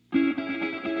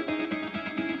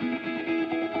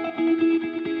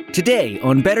Today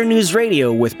on Better News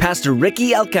Radio with Pastor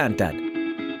Ricky Alcantara.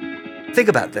 Think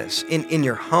about this. In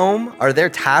your home, are there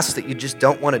tasks that you just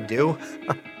don't want to do?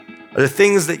 Are there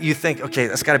things that you think, okay,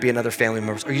 that's got to be another family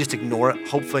member, or you just ignore it,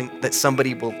 hoping that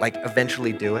somebody will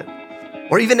eventually do it?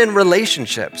 Or even in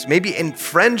relationships, maybe in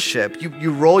friendship,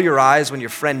 you roll your eyes when your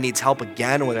friend needs help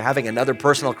again, when they're having another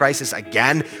personal crisis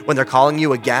again, when they're calling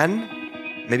you again.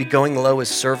 Maybe going low is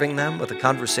serving them with a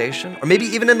conversation. Or maybe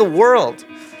even in the world,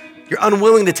 you're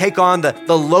unwilling to take on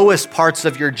the lowest parts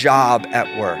of your job at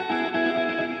work.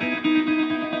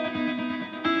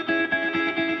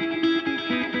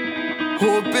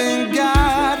 Hope in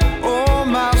God, oh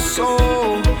my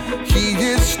soul, He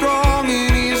is strong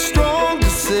and He is strong to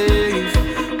save.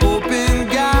 Hope in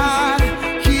God,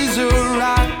 He's a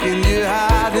rock in your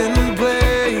hiding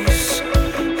place.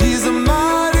 He's a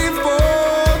mighty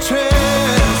fortress.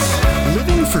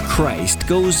 Living for Christ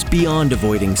goes beyond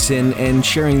avoiding sin and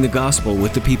sharing the gospel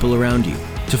with the people around you.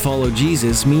 To follow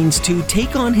Jesus means to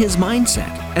take on His mindset.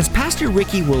 As Pastor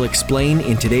Ricky will explain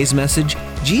in today's message,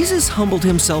 Jesus humbled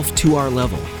Himself to our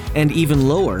level, and even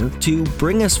lower, to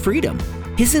bring us freedom.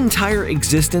 His entire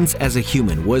existence as a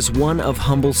human was one of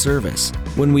humble service.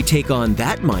 When we take on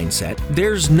that mindset,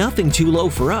 there's nothing too low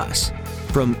for us.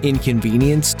 From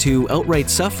inconvenience to outright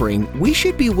suffering, we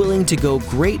should be willing to go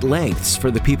great lengths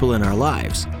for the people in our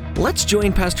lives. Let's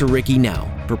join Pastor Ricky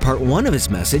now for part 1 of his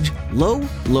message, Low,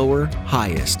 Lower,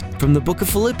 Highest, from the book of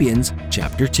Philippians,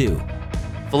 chapter 2.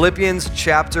 Philippians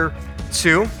chapter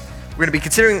 2. We're going to be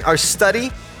considering our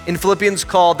study in Philippians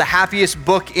called the Happiest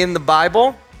Book in the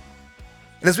Bible.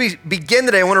 And as we begin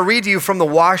today, I want to read to you from the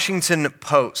Washington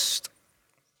Post.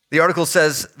 The article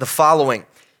says the following: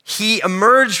 He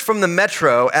emerged from the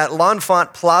metro at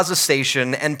L'Enfant Plaza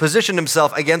Station and positioned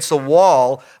himself against a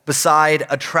wall beside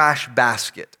a trash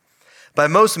basket. By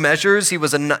most measures, he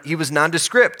was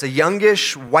nondescript, a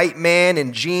youngish white man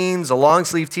in jeans, a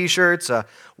long-sleeve t-shirt, a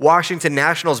Washington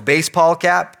Nationals baseball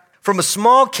cap. From a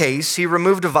small case, he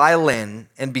removed a violin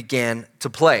and began to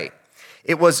play.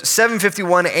 It was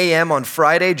 7:51 a.m. on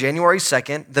Friday, January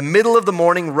 2nd, the middle of the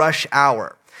morning rush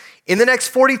hour. In the next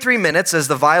 43 minutes, as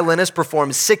the violinist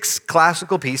performed 6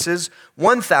 classical pieces,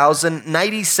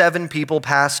 1,097 people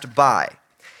passed by.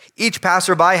 Each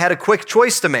passerby had a quick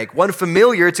choice to make, one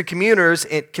familiar to commuters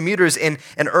in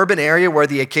an urban area where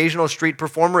the occasional street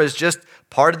performer is just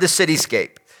part of the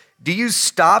cityscape. Do you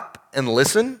stop and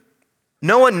listen?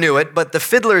 No one knew it, but the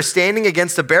fiddler standing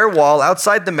against a bare wall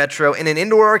outside the metro in an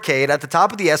indoor arcade at the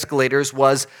top of the escalators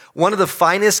was one of the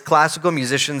finest classical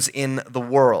musicians in the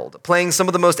world, playing some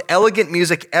of the most elegant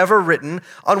music ever written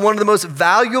on one of the most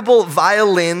valuable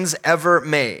violins ever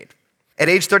made. At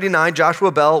age 39,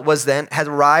 Joshua Bell had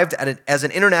arrived as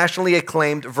an internationally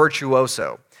acclaimed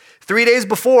virtuoso. 3 days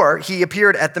before he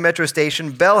appeared at the metro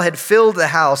station, Bell had filled the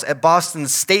house at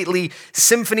Boston's stately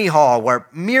Symphony Hall, where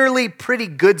merely pretty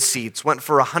good seats went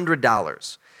for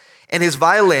 $100. And his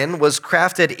violin was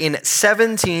crafted in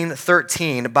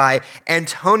 1713 by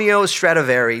Antonio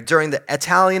Stradivari during the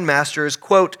Italian master's,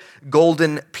 quote,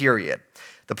 golden period.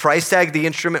 The price tag of the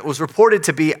instrument was reported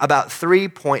to be about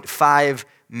 $3.5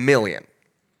 million.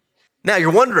 Now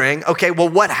you're wondering, okay, well,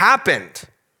 what happened?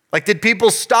 Did people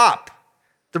stop?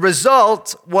 The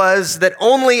result was that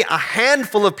only a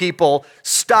handful of people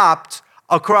stopped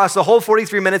across the whole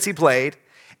 43 minutes he played.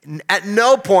 At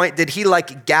no point did he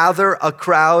gather a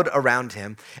crowd around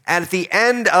him. And at the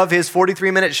end of his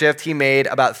 43-minute shift, he made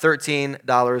about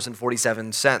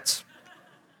 $13.47.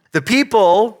 The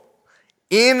people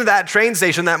in that train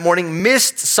station that morning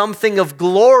missed something of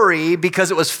glory because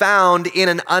it was found in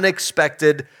an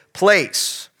unexpected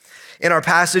place. In our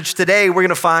passage today, we're going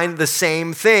to find the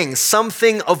same thing,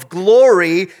 something of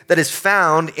glory that is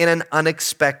found in an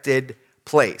unexpected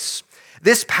place.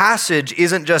 This passage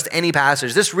isn't just any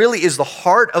passage. This really is the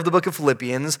heart of the book of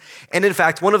Philippians, and in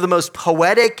fact, one of the most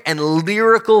poetic and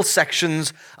lyrical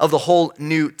sections of the whole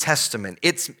New Testament.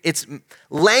 Its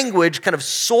language kind of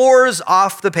soars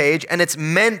off the page, and it's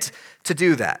meant to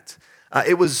do that.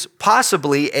 It was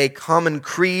possibly a common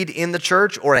creed in the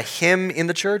church or a hymn in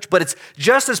the church, but it's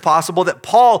just as possible that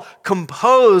Paul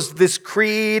composed this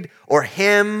creed or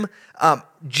hymn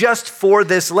just for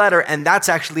this letter, and that's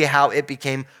actually how it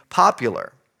became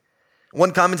popular.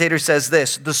 One commentator says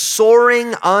this: the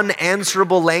soaring,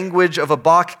 unanswerable language of a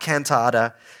Bach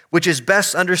cantata, which is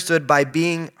best understood by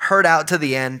being heard out to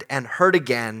the end and heard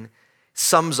again,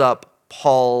 sums up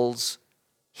Paul's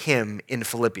hymn in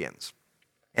Philippians.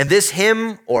 And this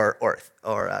hymn or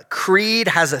creed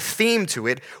has a theme to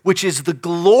it, which is the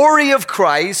glory of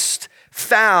Christ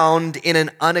found in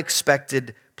an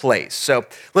unexpected place. So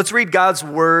let's read God's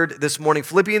word this morning,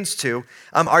 Philippians 2.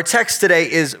 Our text today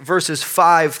is verses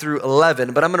 5 through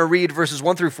 11, but I'm going to read verses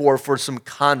 1 through 4 for some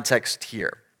context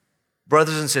here.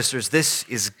 Brothers and sisters, this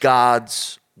is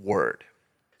God's word.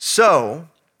 So,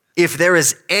 if there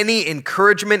is any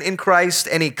encouragement in Christ,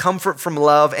 any comfort from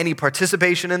love, any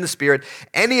participation in the Spirit,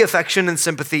 any affection and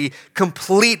sympathy,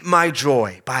 complete my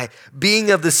joy by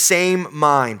being of the same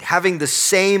mind, having the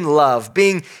same love,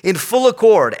 being in full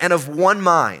accord and of one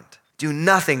mind. Do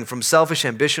nothing from selfish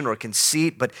ambition or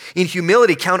conceit, but in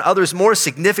humility count others more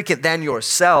significant than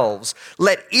yourselves.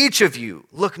 Let each of you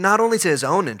look not only to his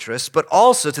own interests, but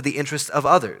also to the interests of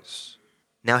others.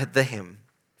 Now hit the hymn.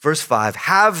 Verse 5,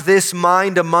 have this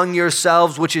mind among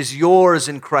yourselves, which is yours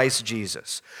in Christ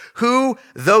Jesus, who,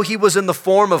 though he was in the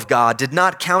form of God, did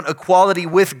not count equality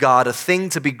with God a thing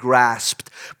to be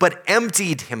grasped, but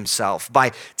emptied himself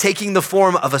by taking the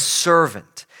form of a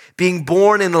servant, being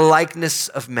born in the likeness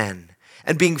of men.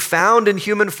 And being found in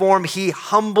human form, he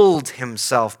humbled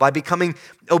himself by becoming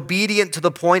obedient to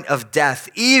the point of death,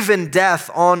 even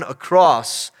death on a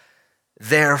cross.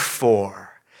 Therefore,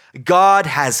 God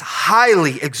has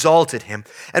highly exalted him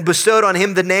and bestowed on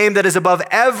him the name that is above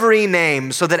every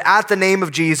name, so that at the name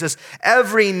of Jesus,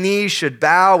 every knee should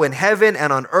bow in heaven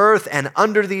and on earth and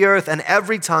under the earth, and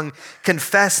every tongue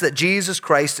confess that Jesus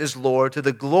Christ is Lord, to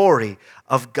the glory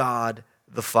of God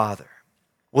the Father.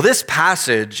 Well, this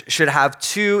passage should have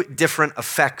two different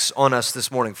effects on us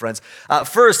this morning, friends.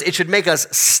 First, it should make us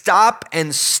stop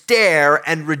and stare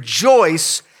and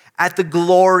rejoice at the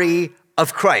glory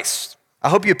of Christ. I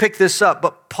hope you picked this up,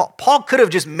 but Paul could have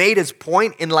just made his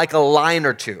point in like a line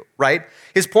or two, right?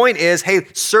 His point is, hey,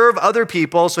 serve other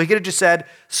people. So he could have just said,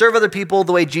 serve other people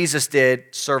the way Jesus did,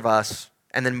 serve us,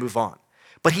 and then move on.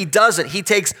 But he doesn't. He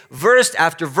takes verse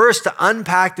after verse to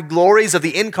unpack the glories of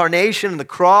the incarnation and the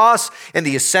cross and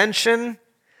the ascension,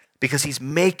 because he's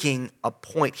making a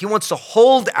point. He wants to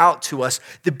hold out to us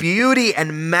the beauty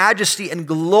and majesty and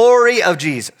glory of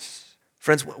Jesus.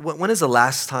 Friends, when is the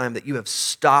last time that you have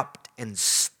stopped and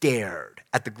stared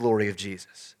at the glory of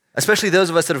Jesus? Especially those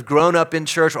of us that have grown up in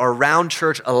church or around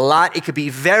church a lot, it could be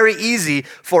very easy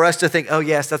for us to think, oh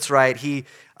yes, that's right, he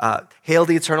hailed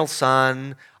the eternal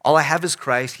Son, all I have is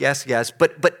Christ, yes,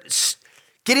 but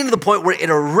getting to the point where it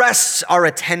arrests our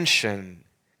attention.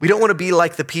 We don't want to be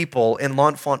like the people in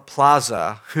L'Enfant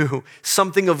Plaza who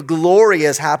something of glory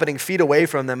is happening feet away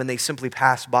from them and they simply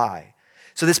pass by.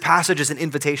 So this passage is an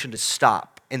invitation to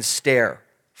stop and stare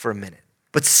for a minute.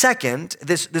 But second,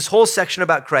 this whole section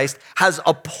about Christ has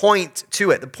a point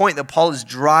to it, the point that Paul is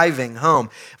driving home.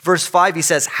 Verse 5, he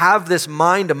says, have this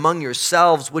mind among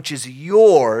yourselves, which is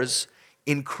yours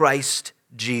in Christ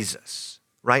Jesus,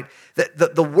 right?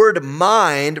 The word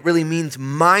mind really means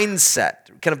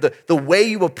mindset, kind of the way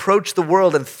you approach the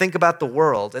world and think about the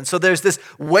world. And so there's this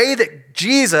way that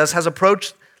Jesus has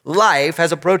approached life,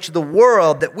 has approached the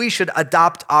world, that we should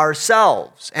adopt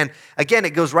ourselves. And again, it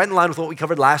goes right in line with what we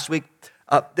covered last week,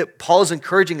 that Paul is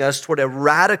encouraging us toward a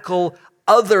radical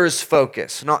others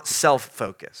focus, not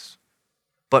self-focus.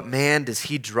 But man, does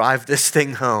he drive this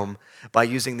thing home by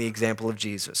using the example of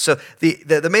Jesus. So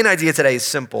the main idea today is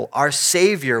simple. Our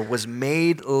Savior was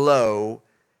made low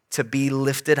to be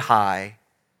lifted high,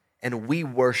 and we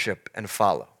worship and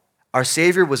follow. Our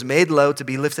Savior was made low to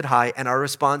be lifted high, and our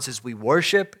response is we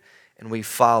worship and we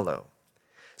follow.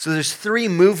 So there's three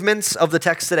movements of the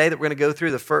text today that we're going to go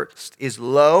through. The first is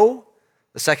low,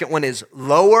 the second one is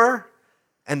lower,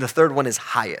 and the third one is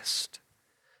highest.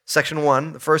 Section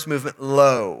 1, the first movement,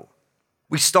 low.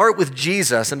 We start with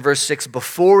Jesus in verse 6,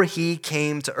 before he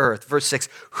came to earth. Verse 6,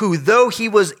 who though he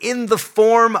was in the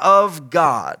form of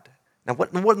God. Now,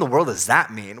 what in the world does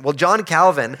that mean? Well, John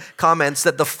Calvin comments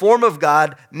that the form of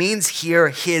God means here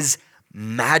his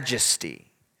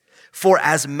majesty. For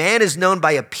as man is known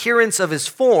by appearance of his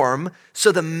form,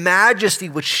 so the majesty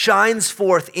which shines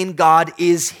forth in God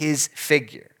is his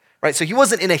figure. Right? So he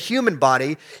wasn't in a human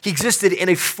body. He existed in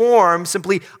a form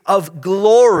simply of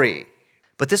glory.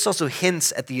 But this also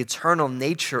hints at the eternal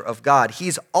nature of God.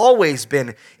 He's always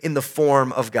been in the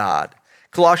form of God.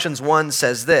 Colossians 1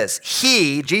 says this,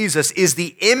 he, Jesus, is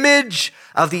the image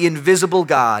of the invisible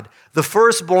God, the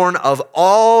firstborn of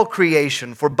all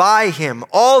creation. For by him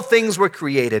all things were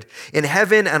created, in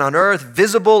heaven and on earth,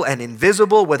 visible and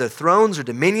invisible, whether thrones or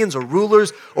dominions or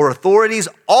rulers or authorities,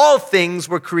 all things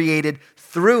were created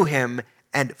through him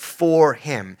and for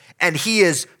him. And he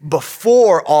is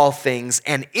before all things,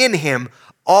 and in him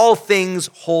all things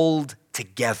hold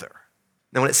together.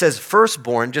 Now, when it says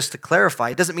firstborn, just to clarify,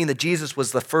 it doesn't mean that Jesus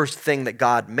was the first thing that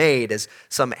God made, as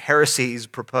some heresies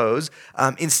propose.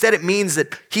 Instead, it means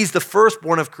that he's the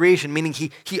firstborn of creation, meaning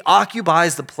he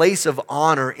occupies the place of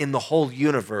honor in the whole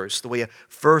universe, the way a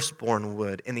firstborn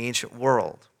would in the ancient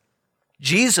world.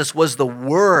 Jesus was the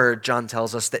Word, John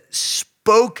tells us, that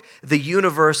spoke the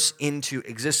universe into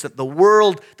existence, the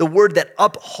word that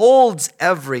upholds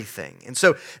everything. And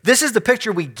so this is the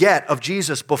picture we get of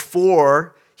Jesus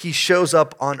before he shows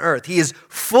up on earth. He is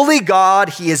fully God,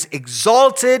 he is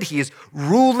exalted, he is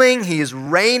ruling, he is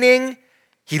reigning,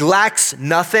 he lacks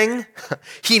nothing,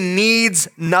 he needs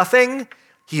nothing,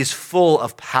 he is full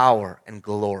of power and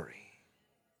glory.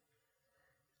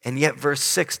 And yet verse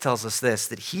 6 tells us this,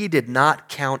 that he did not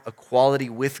count equality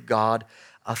with God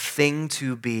a thing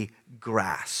to be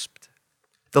grasped.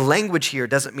 The language here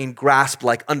doesn't mean grasp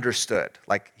like understood,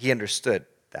 like he understood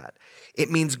that.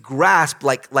 It means grasp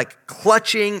like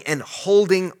clutching and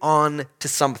holding on to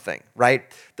something, right?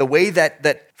 The way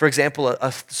that for example,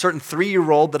 a certain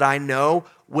 3-year-old that I know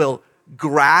will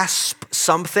grasp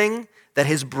something that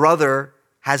his brother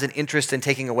has an interest in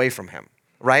taking away from him,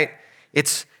 right?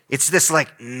 It's this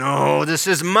like, no, this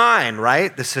is mine,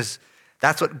 right?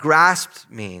 That's what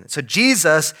grasped means. So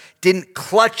Jesus didn't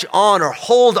clutch on or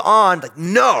hold on, like,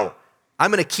 no,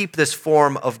 I'm going to keep this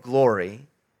form of glory.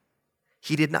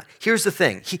 He did not. Here's the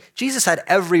thing. Jesus had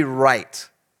every right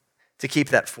to keep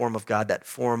that form of God, that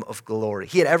form of glory.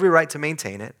 He had every right to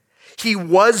maintain it. He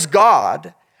was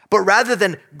God, but rather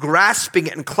than grasping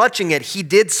it and clutching it, he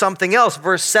did something else.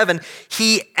 Verse 7,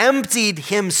 he emptied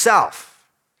himself.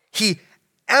 He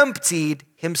emptied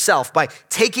himself by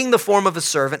taking the form of a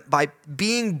servant, by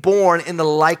being born in the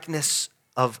likeness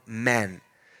of men.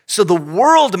 So the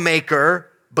world maker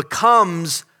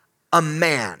becomes a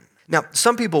man. Now,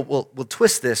 some people will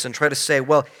twist this and try to say,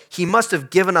 well, he must have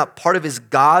given up part of his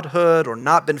godhood or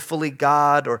not been fully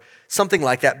God or something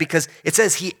like that because it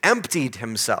says he emptied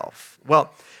himself.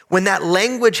 Well, when that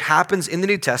language happens in the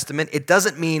New Testament, it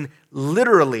doesn't mean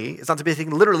literally, it's not to be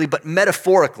taken literally, but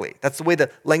metaphorically. That's the way the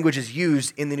language is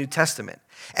used in the New Testament.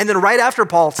 And then right after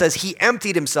Paul says he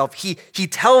emptied himself, he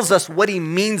tells us what he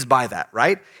means by that,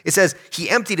 right? It says he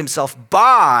emptied himself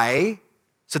by,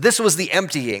 so this was the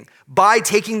emptying, by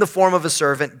taking the form of a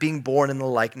servant, being born in the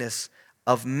likeness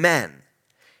of men.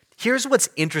 Here's what's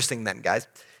interesting then, guys.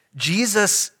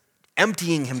 Jesus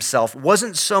emptying himself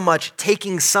wasn't so much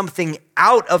taking something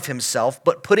out of himself,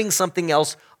 but putting something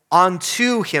else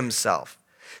onto himself.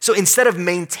 So instead of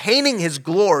maintaining his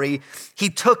glory, he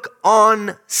took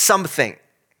on something. I'm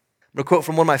going to quote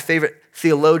from one of my favorite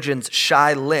theologians,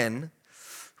 Shai Linne,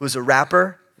 who is a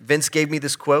rapper. Vince gave me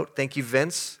this quote. Thank you,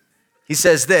 Vince. He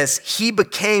says this, he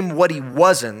became what he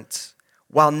wasn't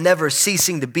while never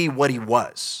ceasing to be what he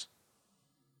was,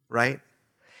 right?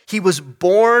 He was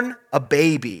born a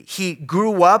baby. He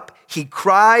grew up, he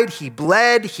cried, he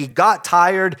bled, he got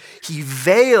tired. He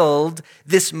veiled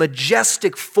this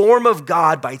majestic form of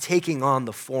God by taking on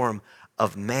the form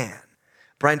of man.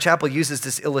 Brian Chappell uses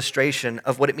this illustration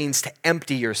of what it means to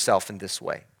empty yourself in this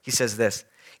way. He says this,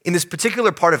 in this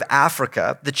particular part of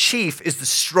Africa, the chief is the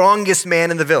strongest man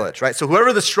in the village, right? So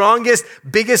whoever the strongest,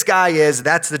 biggest guy is,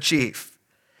 that's the chief.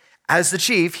 As the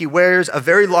chief, he wears a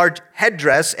very large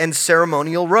headdress and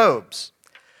ceremonial robes.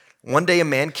 One day, a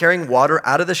man carrying water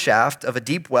out of the shaft of a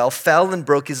deep well fell and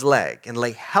broke his leg and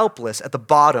lay helpless at the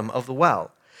bottom of the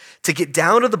well. To get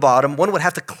down to the bottom, one would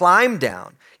have to climb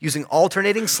down using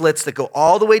alternating slits that go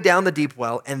all the way down the deep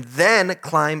well and then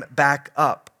climb back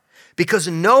up. Because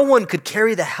no one could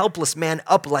carry the helpless man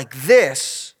up like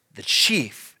this, the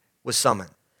chief was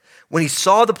summoned. When he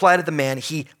saw the plight of the man,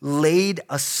 he laid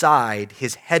aside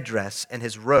his headdress and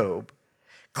his robe,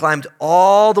 climbed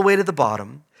all the way to the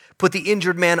bottom, put the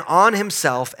injured man on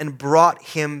himself, and brought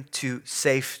him to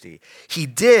safety. He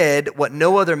did what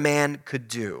no other man could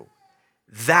do.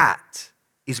 That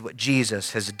is what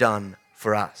Jesus has done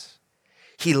for us.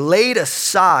 He laid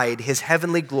aside his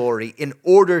heavenly glory in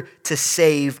order to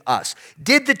save us.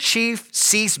 Did the chief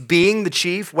cease being the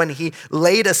chief when he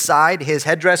laid aside his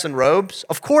headdress and robes?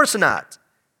 Of course not.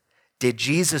 Did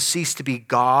Jesus cease to be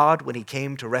God when he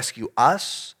came to rescue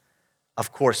us?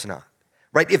 Of course not.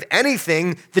 Right? If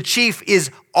anything, the chief is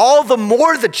all the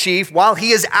more the chief while he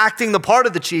is acting the part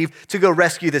of the chief to go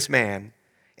rescue this man.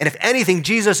 And if anything,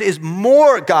 Jesus is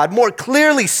more God, more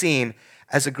clearly seen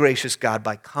as a gracious God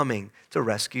by coming to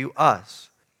rescue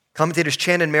us. Commentators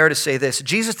Chan and Meredith say this,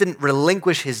 Jesus didn't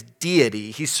relinquish his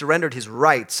deity, he surrendered his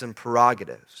rights and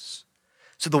prerogatives.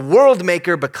 So the world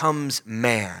maker becomes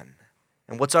man.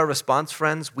 And what's our response,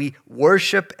 friends? We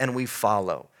worship and we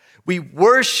follow. We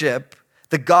worship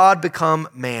the God become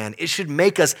man. It should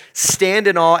make us stand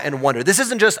in awe and wonder. This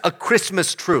isn't just a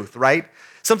Christmas truth, right?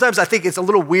 Sometimes I think it's a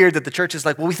little weird that the church is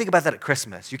like, well, we think about that at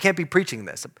Christmas. You can't be preaching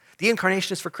this. The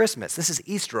incarnation is for Christmas. This is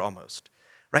Easter almost,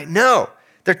 right? No,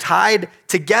 they're tied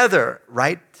together,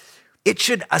 right? It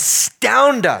should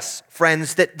astound us,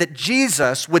 friends, that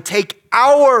Jesus would take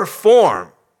our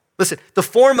form. Listen, the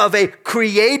form of a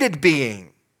created being.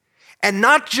 And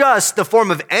not just the form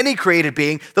of any created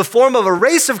being, the form of a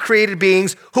race of created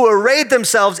beings who arrayed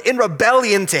themselves in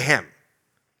rebellion to him.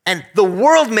 And the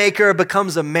world maker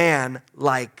becomes a man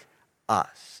like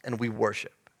us, and we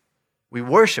worship. We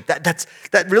worship.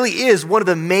 That really is one of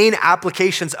the main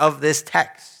applications of this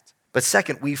text. But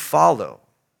second, we follow.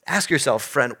 Ask yourself,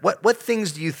 friend, what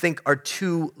things do you think are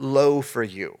too low for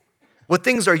you? What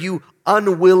things are you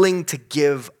unwilling to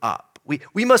give up?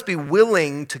 We must be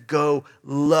willing to go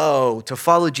low, to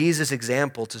follow Jesus'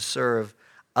 example, to serve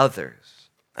others.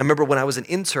 I remember when I was an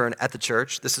intern at the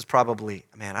church, this is probably,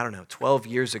 12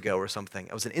 years ago or something.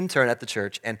 I was an intern at the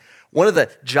church, and one of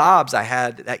the jobs I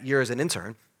had that year as an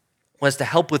intern was to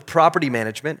help with property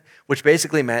management, which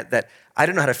basically meant that I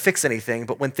didn't know how to fix anything,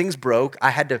 but when things broke, I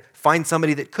had to find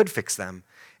somebody that could fix them.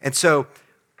 And so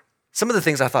some of the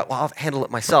things I thought, well, I'll handle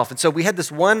it myself. And so we had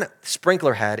this one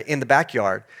sprinkler head in the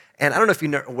backyard. And I don't know if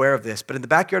you're aware of this, but in the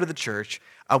backyard of the church,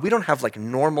 we don't have like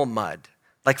normal mud,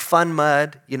 like fun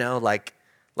mud,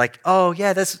 oh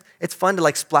yeah, it's fun to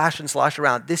like splash and slosh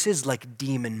around. This is like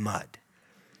demon mud.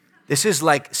 This is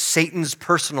like Satan's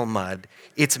personal mud.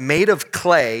 It's made of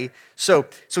clay. So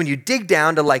when you dig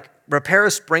down to like repair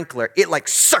a sprinkler, it like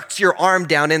sucks your arm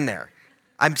down in there.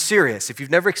 I'm serious. If you've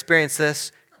never experienced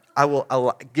this,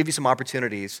 I'll give you some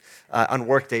opportunities on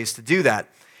work days to do that.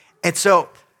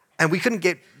 And we couldn't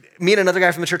get, me and another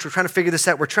guy from the church were trying to figure this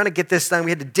out. We're trying to get this done. We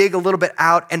had to dig a little bit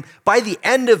out. And by the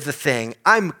end of the thing,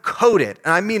 I'm coated,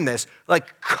 and I mean this,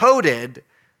 like coated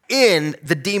in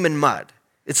the demon mud.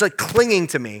 It's like clinging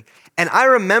to me. And I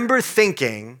remember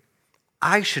thinking,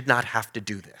 I should not have to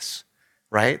do this,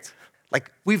 right?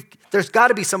 Like there's got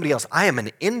to be somebody else. I am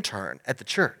an intern at the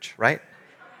church, right?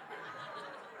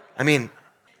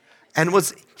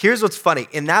 Here's what's funny.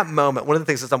 In that moment, one of the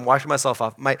things as I'm washing myself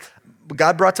off,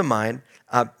 God brought to mind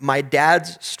my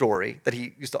dad's story that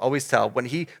he used to always tell when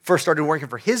he first started working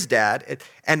for his dad.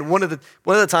 And one of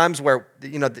the times where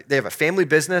they have a family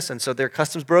business, and so they're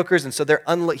customs brokers, and so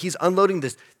he's unloading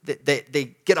this.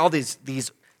 They get all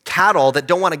these cattle that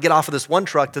don't want to get off of this one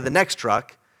truck to the next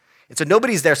truck, and so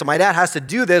nobody's there. So my dad has to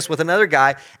do this with another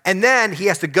guy, and then he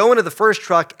has to go into the first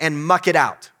truck and muck it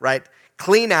out, right?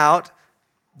 Clean out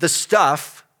the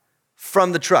stuff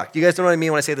from the truck. You guys know what I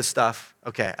mean when I say the stuff?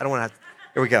 Okay, I don't want to.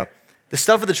 Here we go. The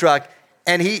stuff of the truck,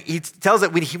 and he tells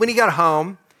that when he got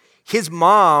home, his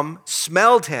mom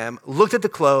smelled him, looked at the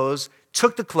clothes,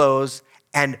 took the clothes,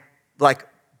 and like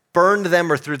burned them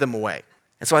or threw them away.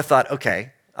 And so I thought,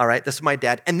 okay, all right, this is my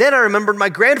dad. And then I remembered my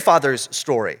grandfather's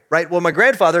story, right? Well, my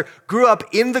grandfather grew up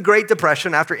in the Great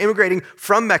Depression after immigrating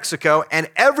from Mexico, and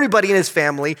everybody in his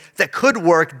family that could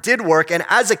work did work. And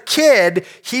as a kid,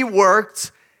 he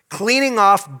worked cleaning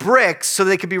off bricks so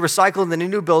they could be recycled in the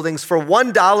new buildings for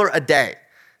 $1 a day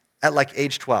at like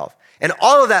age 12. And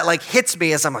all of that like hits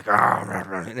me as I'm like,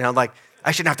 like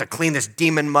I shouldn't have to clean this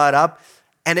demon mud up.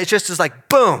 And it just is like,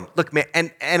 boom, look, man.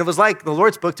 And it was like the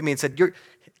Lord spoke to me and said,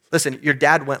 listen, your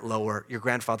dad went lower, your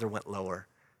grandfather went lower.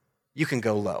 You can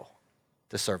go low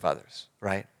to serve others,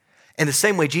 right? In the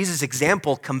same way, Jesus'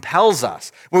 example compels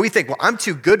us, where we think, well, I'm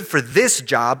too good for this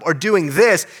job or doing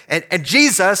this, and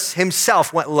Jesus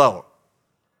himself went low,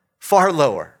 far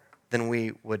lower than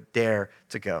we would dare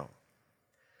to go.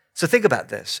 So think about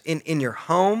this. In your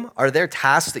home, are there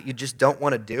tasks that you just don't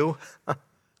want to do? Are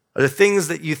there things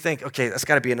that you think, okay, that's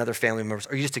got to be another family member,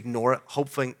 or you just ignore it,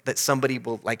 hoping that somebody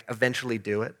will like eventually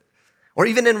do it? Or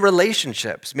even in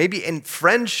relationships, maybe in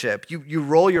friendship, you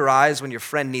roll your eyes when your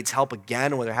friend needs help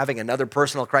again, when they're having another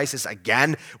personal crisis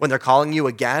again, when they're calling you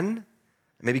again.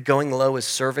 Maybe going low is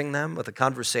serving them with a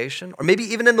conversation. Or maybe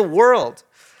even in the world,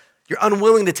 you're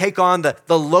unwilling to take on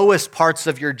the lowest parts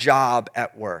of your job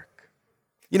at work.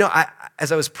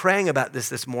 As I was praying about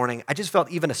this morning, I just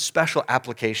felt even a special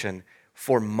application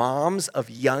for moms of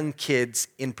young kids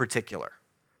in particular.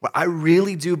 Where I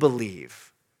really do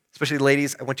believe, especially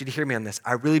ladies, I want you to hear me on this.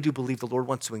 I really do believe the Lord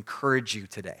wants to encourage you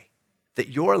today that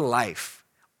your life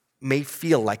may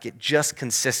feel like it just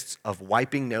consists of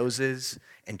wiping noses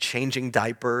and changing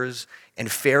diapers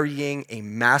and ferrying a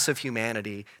massive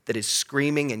humanity that is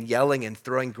screaming and yelling and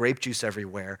throwing grape juice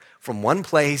everywhere from one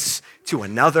place to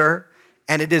another.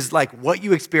 And it is like what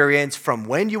you experience from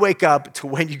when you wake up to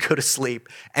when you go to sleep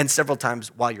and several times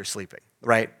while you're sleeping,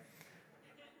 right?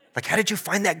 Like, how did you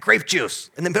find that grape juice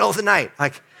in the middle of the night?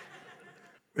 Like,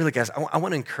 really, guys, I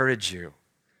want to encourage you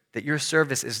that your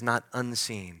service is not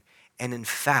unseen, and in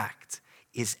fact,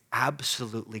 is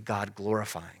absolutely God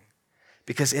glorifying.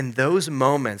 Because in those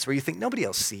moments where you think nobody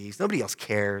else sees, nobody else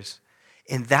cares,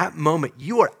 in that moment,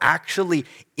 you are actually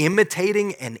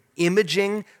imitating and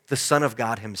imaging the Son of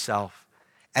God himself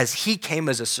as he came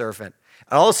as a servant.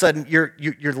 And all of a sudden,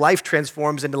 your life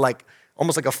transforms into like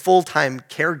almost like a full-time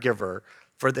caregiver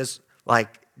for this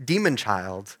like demon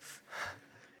child.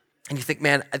 And you think,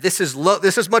 man, this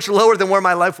is much lower than where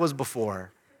my life was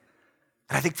before.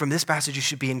 And I think from this passage, you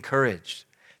should be encouraged.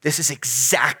 This is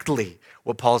exactly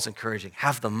what Paul's encouraging.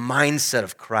 Have the mindset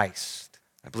of Christ.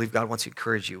 I believe God wants to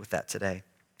encourage you with that today.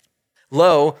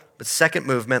 Low, but second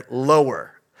movement,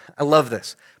 lower. I love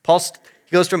this.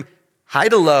 He goes from high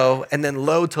to low and then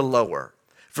low to lower.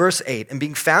 Verse 8, and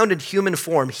being found in human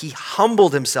form, he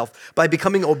humbled himself by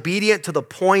becoming obedient to the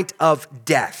point of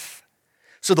death.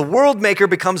 So the world maker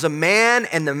becomes a man,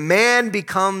 and the man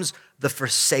becomes the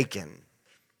forsaken.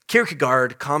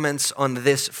 Kierkegaard comments on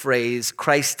this phrase,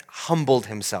 Christ humbled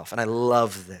himself, and I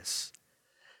love this.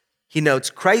 He notes,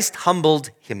 Christ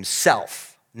humbled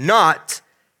himself, not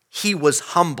he was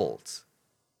humbled.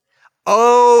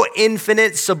 Oh,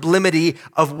 infinite sublimity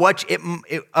of which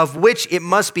it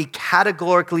must be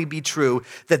categorically be true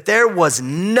that there was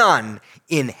none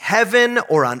in heaven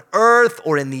or on earth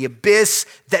or in the abyss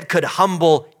that could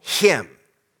humble him.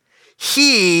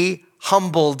 He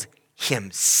humbled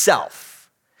himself.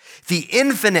 The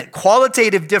infinite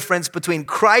qualitative difference between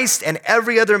Christ and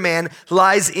every other man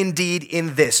lies indeed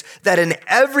in this, that in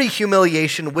every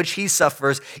humiliation which he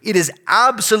suffers, it is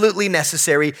absolutely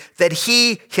necessary that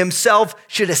he himself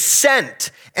should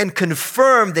assent and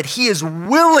confirm that he is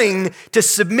willing to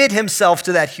submit himself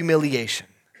to that humiliation.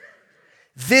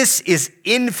 This is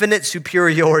infinite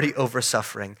superiority over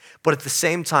suffering, but at the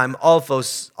same time, also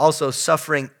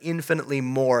suffering infinitely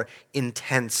more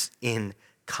intense in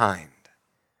kind.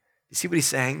 You see what he's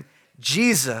saying?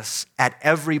 Jesus, at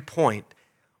every point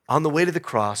on the way to the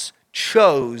cross,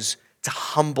 chose to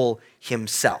humble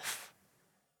himself,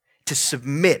 to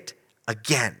submit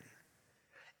again.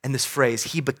 And this phrase,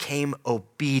 he became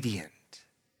obedient.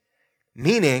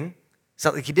 Meaning, it's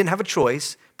not like he didn't have a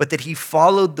choice, but that he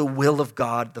followed the will of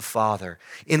God the Father.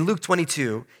 In Luke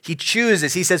 22, he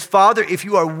chooses, he says, Father, if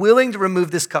you are willing to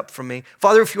remove this cup from me,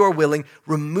 Father, if you are willing,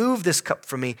 remove this cup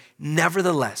from me.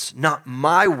 Nevertheless, not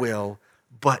my will,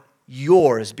 but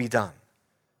yours be done.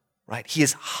 Right? He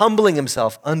is humbling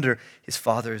himself under his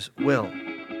Father's will.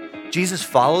 Jesus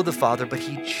followed the Father, but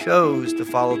he chose to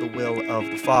follow the will of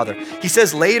the Father. He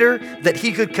says later that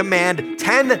he could command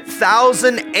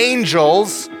 10,000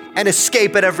 angels and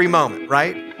escape at every moment,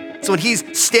 right? So when he's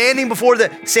standing before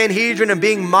the Sanhedrin and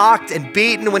being mocked and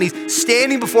beaten, when he's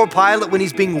standing before Pilate, when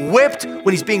he's being whipped,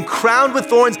 when he's being crowned with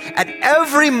thorns, at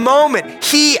every moment,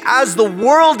 he, as the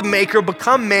world maker,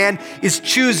 become man, is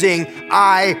choosing,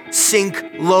 I sink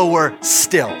lower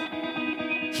still.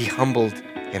 He humbled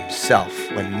himself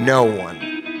when no one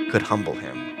could humble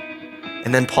him.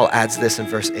 And then Paul adds this in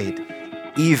verse 8,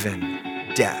 even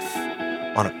death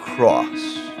on a cross,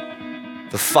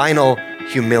 the final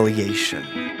humiliation.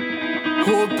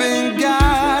 Hope in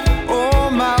God, oh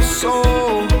my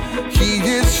soul. He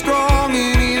is strong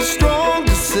and he is strong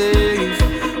to save.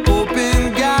 Hope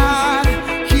in God,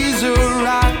 he's a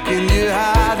rock in your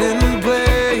hiding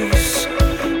place.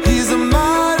 He's a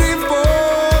mighty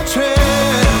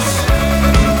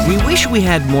fortress. We wish we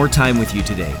had more time with you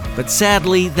today, but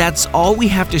sadly, that's all we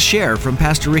have to share from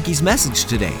Pastor Ricky's message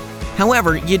today.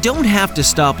 However, you don't have to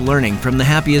stop learning from the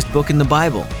happiest book in the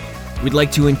Bible. We'd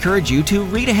like to encourage you to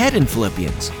read ahead in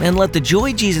Philippians and let the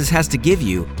joy Jesus has to give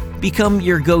you become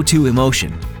your go-to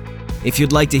emotion. If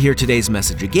you'd like to hear today's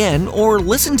message again or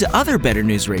listen to other Better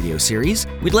News Radio series,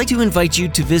 we'd like to invite you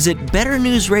to visit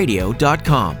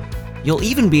betternewsradio.com. You'll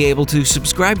even be able to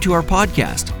subscribe to our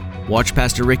podcast, watch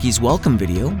Pastor Ricky's welcome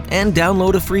video, and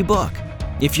download a free book.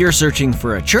 If you're searching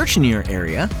for a church in your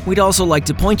area, we'd also like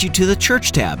to point you to the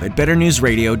Church tab at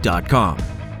betternewsradio.com.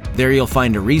 There you'll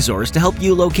find a resource to help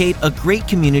you locate a great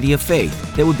community of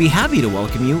faith that would be happy to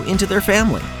welcome you into their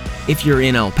family. If you're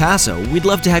in El Paso, we'd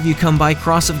love to have you come by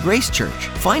Cross of Grace Church.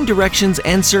 Find directions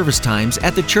and service times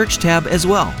at the Church tab as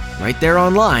well, right there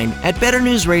online at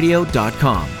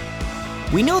betternewsradio.com.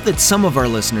 We know that some of our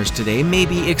listeners today may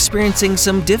be experiencing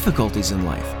some difficulties in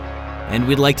life, and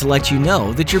we'd like to let you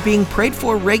know that you're being prayed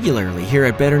for regularly here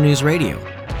at Better News Radio.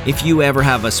 If you ever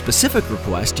have a specific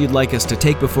request you'd like us to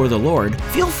take before the Lord,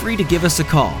 feel free to give us a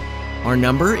call. Our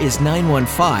number is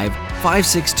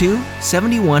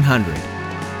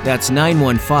 915-562-7100. That's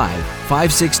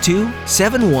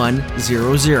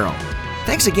 915-562-7100.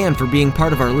 Thanks again for being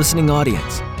part of our listening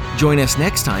audience. Join us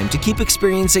next time to keep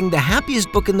experiencing the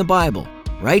happiest book in the Bible,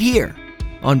 right here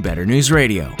on Better News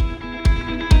Radio.